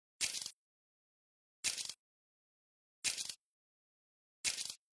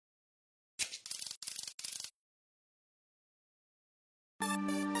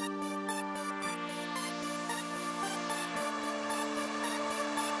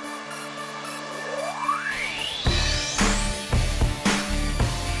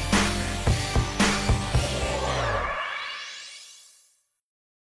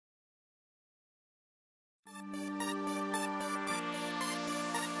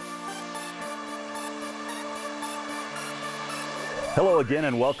Hello again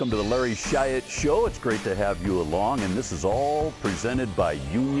and welcome to the Larry Shyatt Show. It's great to have you along, and this is all presented by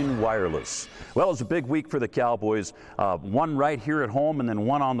Union Wireless. Well, it's a big week for the Cowboys. One right here at home and then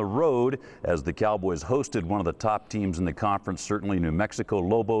one on the road as the Cowboys hosted one of the top teams in the conference, certainly New Mexico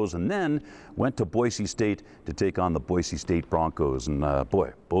Lobos, and then went to Boise State to take on the Boise State Broncos. And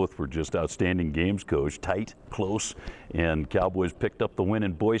boy, both were just outstanding games, Coach. Tight, close, and Cowboys picked up the win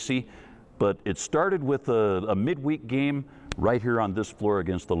in Boise. But it started with a midweek game right here on this floor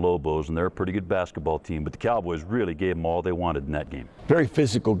against the Lobos, and they're a pretty good basketball team, but the Cowboys really gave them all they wanted in that game. Very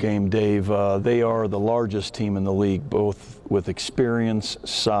physical game, Dave. They are the largest team in the league, both with experience,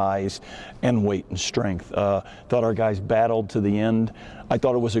 size, and weight and strength. Thought our guys battled to the end. I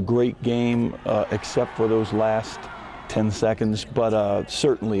thought it was a great game, except for those last 10 seconds, but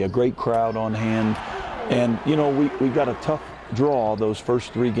certainly a great crowd on hand. And, you know, we got a tough draw those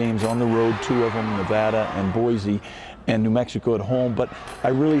first three games on the road, two of them, Nevada and Boise, and New Mexico at home, but I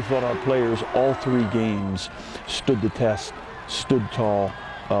really thought our players all three games stood the test, stood tall.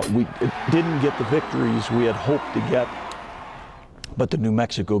 We didn't get the victories we had hoped to get, but the New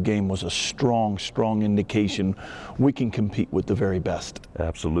Mexico game was a strong, strong indication we can compete with the very best.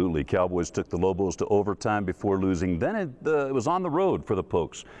 Absolutely. Cowboys took the Lobos to overtime before losing. Then it was on the road for the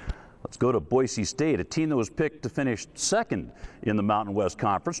Pokes. Let's go to Boise State, a team that was picked to finish second in the Mountain West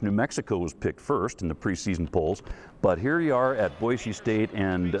Conference. New Mexico was picked first in the preseason polls. But here you are at Boise State,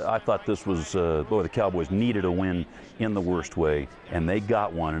 and I thought this was, boy, the Cowboys needed a win in the worst way, and they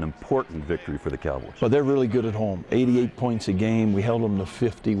got one, an important victory for the Cowboys. Well, they're really good at home. 88 points a game. We held them to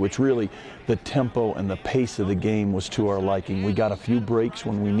 50, which really the tempo and the pace of the game was to our liking. We got a few breaks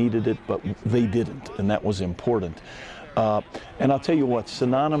when we needed it, but they didn't, and that was important. And I'll tell you what,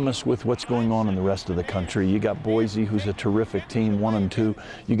 synonymous with what's going on in the rest of the country, you got Boise, who's a terrific team, 1-2.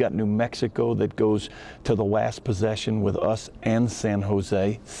 You got New Mexico that goes to the last possession with us and San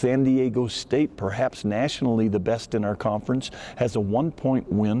Jose. San Diego State, perhaps nationally the best in our conference, has a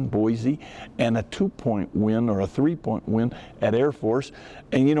 1-point win, Boise, and a 2-point win or a 3-point win at Air Force.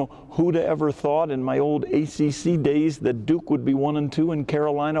 And you know, who'd have ever thought in my old ACC days that Duke would be 1-2 and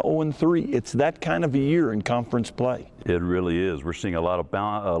Carolina 0-3? It's that kind of a year in conference play. It really is. We're seeing a lot of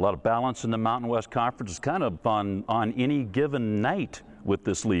balance in the Mountain West Conference. It's kind of on any given night with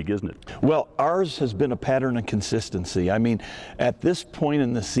this league, isn't it? Well, ours has been a pattern of consistency. I mean, at this point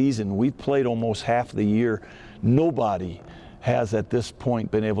in the season, we've played almost half the year. Nobody has at this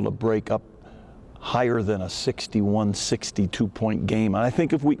point been able to break up higher than a 61, 62-point game. And I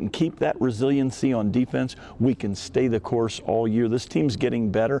think if we can keep that resiliency on defense, we can stay the course all year. This team's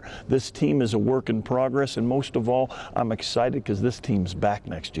getting better. This team is a work in progress, and most of all, I'm excited because this team's back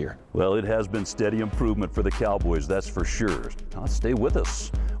next year. Well, it has been steady improvement for the Cowboys, that's for sure. Now, stay with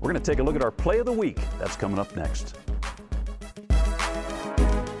us. We're going to take a look at our play of the week. That's coming up next.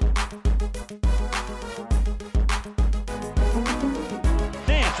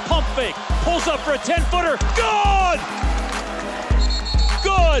 Fake, pulls up for a 10-footer, good!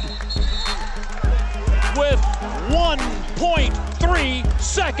 Good! With 1.3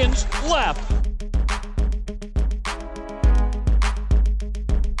 seconds left.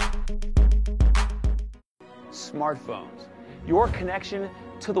 Smartphones, your connection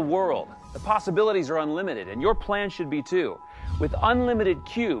to the world. The possibilities are unlimited, and your plan should be too. With Unlimited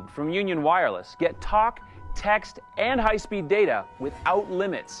Cube from Union Wireless, get talk, text, and high-speed data without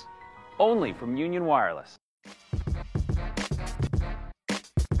limits. Only from Union Wireless.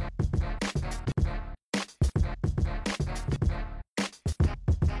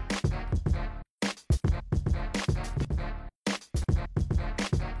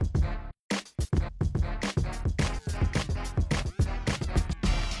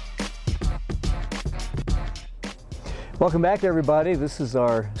 Welcome back, everybody. This is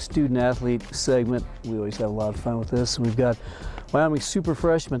our student athlete segment. We always have a lot of fun with this. We've got Wyoming super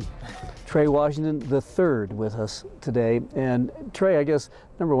freshman Trey Washington the third with us today. And Trey, I guess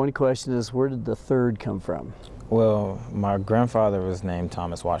number one question is, where did the third come from? Well, my grandfather was named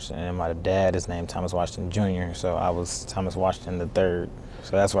Thomas Washington, and my dad is named Thomas Washington Jr., so I was Thomas Washington the third.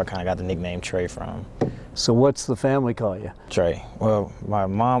 So that's where I kind of got the nickname Trey from. So what's the family call you? Trey. Well, my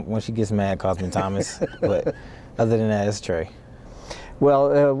mom, when she gets mad, calls me Thomas, but other than that, it's Trey.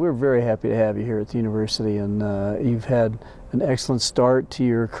 Well, we're very happy to have you here at the university, and you've had an excellent start to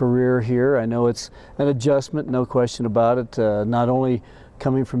your career here. I know it's an adjustment, no question about it, not only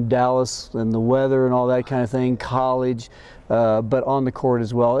coming from Dallas and the weather and all that kind of thing, college, but on the court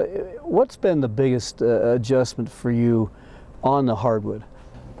as well. What's been the biggest adjustment for you on the hardwood?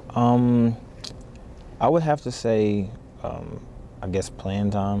 I would have to say I guess,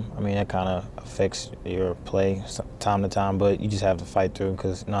 playing time. I mean, that kind of affects your play time to time, but you just have to fight through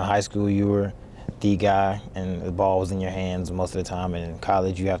because, in high school you were the guy and the ball was in your hands most of the time, and in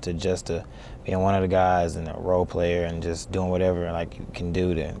college you have to adjust to being one of the guys and a role player and just doing whatever like you can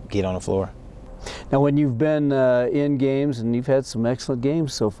do to get on the floor. Now, when you've been in games, and you've had some excellent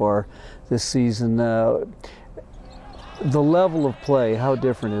games so far this season, the level of play, how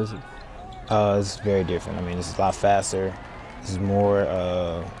different is it? It's very different. I mean, it's a lot faster. It's more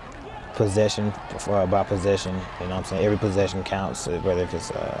possession by possession. You know what I'm saying? Every possession counts, whether if it's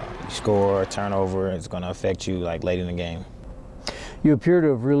you score or turnover, it's going to affect you like late in the game. You appear to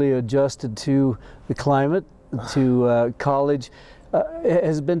have really adjusted to the climate, to college.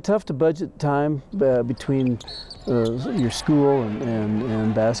 Has it been tough to budget time between your school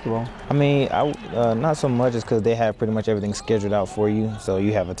and basketball? I mean, not so much, just because they have pretty much everything scheduled out for you. So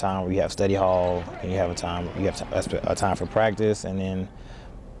you have a time where you have study hall, and you have a time for practice, and then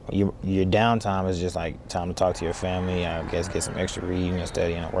your downtime is just like time to talk to your family. I guess get some extra reading and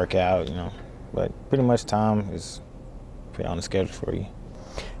studying and workout, you know. But pretty much time is pretty on the schedule for you.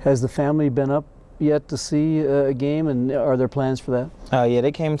 Has the family been up yet to see a game, and are there plans for that? Yeah,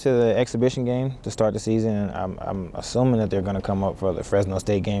 they came to the exhibition game to start the season, and I'm assuming that they're going to come up for the Fresno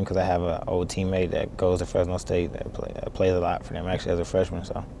State game because I have an old teammate that goes to Fresno State that plays a lot for them actually as a freshman.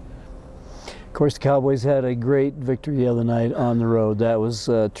 So, of course, the Cowboys had a great victory the other night on the road. That was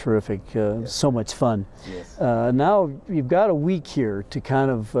terrific. So much fun. Yes. Now you've got a week here to kind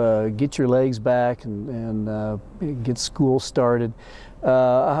of get your legs back and get school started.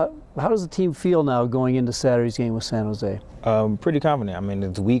 How does the team feel now going into Saturday's game with San Jose? Pretty confident. I mean,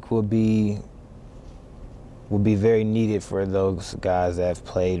 this week will be very needed for those guys that have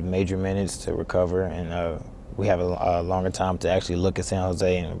played major minutes to recover, and we have a longer time to actually look at San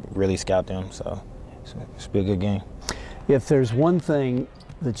Jose and really scout them. So it's be a good game. If there's one thing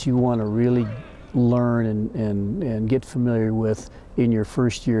that you want to really learn and get familiar with in your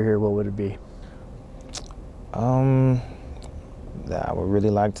first year here, what would it be? That I would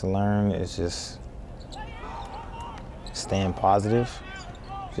really like to learn is just staying positive,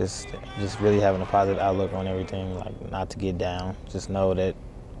 just really having a positive outlook on everything, like not to get down, just know that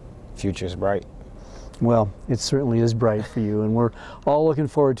future is bright. Well, it certainly is bright for you, and we're all looking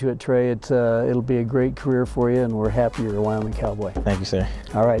forward to it, Trey. It'll be a great career for you, and we're happy you're a Wyoming Cowboy. Thank you, sir.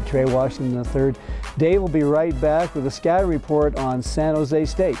 All right, Trey Washington III. Dave will be right back with a scouting report on San Jose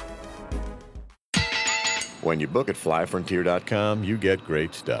State. When you book at flyfrontier.com, you get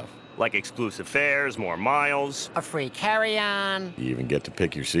great stuff. Like exclusive fares, more miles, a free carry-on. You even get to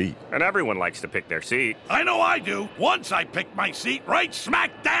pick your seat. And everyone likes to pick their seat. I know I do. Once I picked my seat right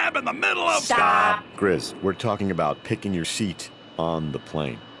smack dab in the middle of... Stop! Chris, we're talking about picking your seat on the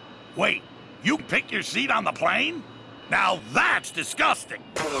plane. Wait, you pick your seat on the plane? Now that's disgusting.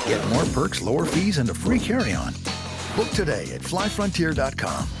 Get more perks, lower fees, and a free carry-on. Book today at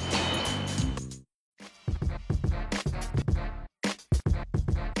flyfrontier.com.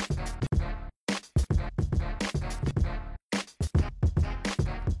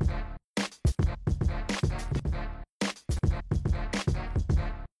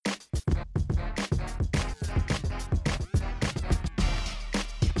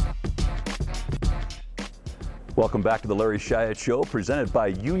 Welcome back to the Larry Shyatt Show, presented by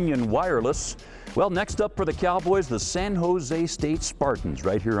Union Wireless. Well, next up for the Cowboys, the San Jose State Spartans,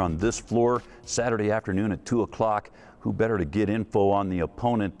 right here on this floor, Saturday afternoon at 2 o'clock. Who better to get info on the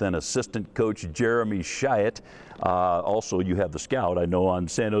opponent than Assistant Coach Jeremy Shyatt? Also, you have the scout, I know, on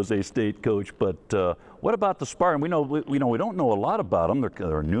San Jose State, Coach. But what about the Spartans? We don't know a lot about them.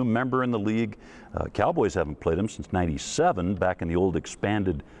 They're a new member in the league. Cowboys haven't played them since '97, back in the old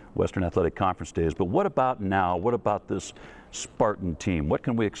expanded Western Athletic Conference days. But what about now? What about this Spartan team? What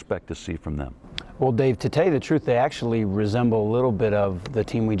can we expect to see from them? Well, Dave, to tell you the truth, they actually resemble a little bit of the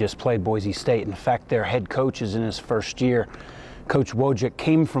team we just played, Boise State. In fact, their head coach is in his first year. Coach Wojcik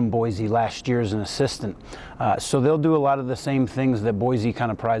came from Boise last year as an assistant. So they'll do a lot of the same things that Boise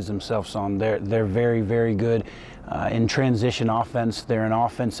kind of prides themselves on. They're very, very good in transition offense. They're an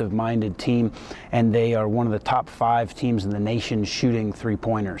offensive-minded team, and they are one of the top 5 teams in the nation shooting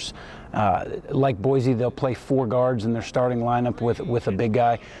three-pointers. Like Boise, they'll play 4 guards in their starting lineup with a big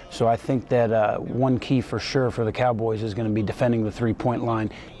guy. So I think that one key for sure for the Cowboys is going to be defending the three-point line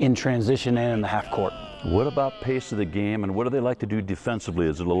in transition and in the half court. What about pace of the game, and what do they like to do defensively?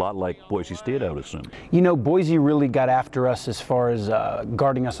 Is it a lot like Boise State, I would assume? You know, Boise really got after us as far as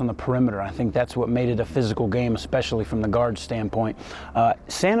guarding us on the perimeter. I think that's what made it a physical game, especially from the guard standpoint.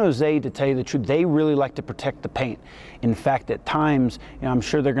 San Jose, to tell you the truth, they really like to protect the paint. In fact, at times, you know, I'm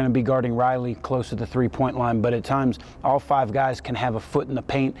sure they're going to be guarding Riley close to the three-point line, but at times all 5 guys can have a foot in the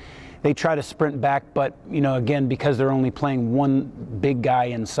paint. They try to sprint back, but, you know, again, because they're only playing one big guy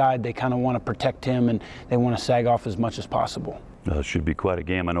inside, they kind of want to protect him, and they want to sag off as much as possible. Should be quite a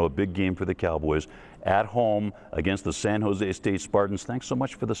game. I know a big game for the Cowboys at home against the San Jose State Spartans. Thanks so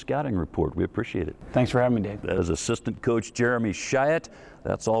much for the scouting report. We appreciate it. Thanks for having me, Dave. That is Assistant Coach Jeremy Shyatt.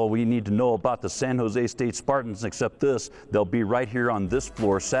 That's all we need to know about the San Jose State Spartans, except this: they'll be right here on this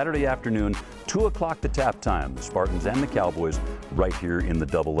floor Saturday afternoon, 2 o'clock to tap time. The Spartans and the Cowboys right here in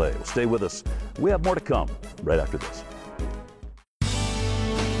the AA. Well, stay with us. We have more to come right after this.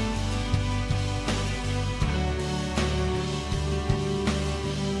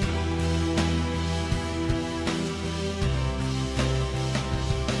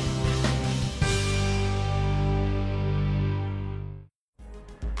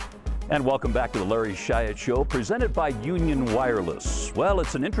 And welcome back to the Larry Shyatt Show, presented by Union Wireless. Well,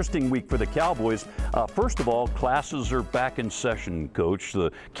 it's an interesting week for the Cowboys. First of all, classes are back in session, Coach.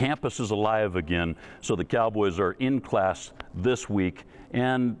 The campus is alive again, so the Cowboys are in class this week.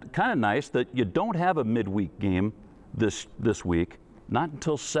 And kind of nice that you don't have a midweek game this week, not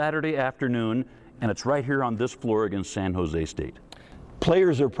until Saturday afternoon, and it's right here on this floor against San Jose State.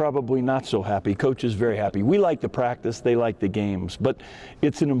 Players are probably not so happy. Coach is very happy. We like the practice, they like the games, but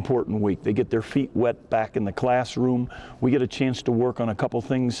it's an important week. They get their feet wet back in the classroom. We get a chance to work on a couple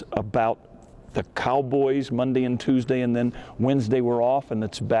things about the Cowboys Monday and Tuesday, and then Wednesday we're off, and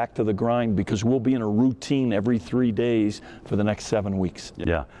it's back to the grind because we'll be in a routine every 3 days for the next 7 weeks.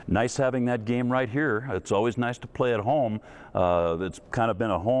 Yeah, nice having that game right here. It's always nice to play at home. It's kind of been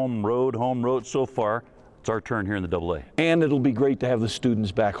a home road so far. It's our turn here in the AA. And it'll be great to have the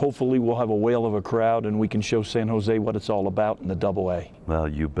students back. Hopefully we'll have a whale of a crowd and we can show San Jose what it's all about in the AA. Well,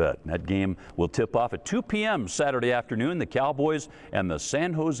 you bet. That game will tip off at 2 p.m. Saturday afternoon. The Cowboys and the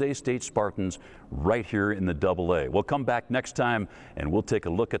San Jose State Spartans right here in the AA. We'll come back next time and we'll take a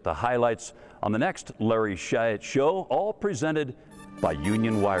look at the highlights on the next Larry Shyatt Show, all presented by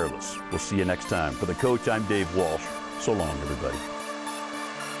Union Wireless. We'll see you next time. For the coach, I'm Dave Walsh. So long, everybody.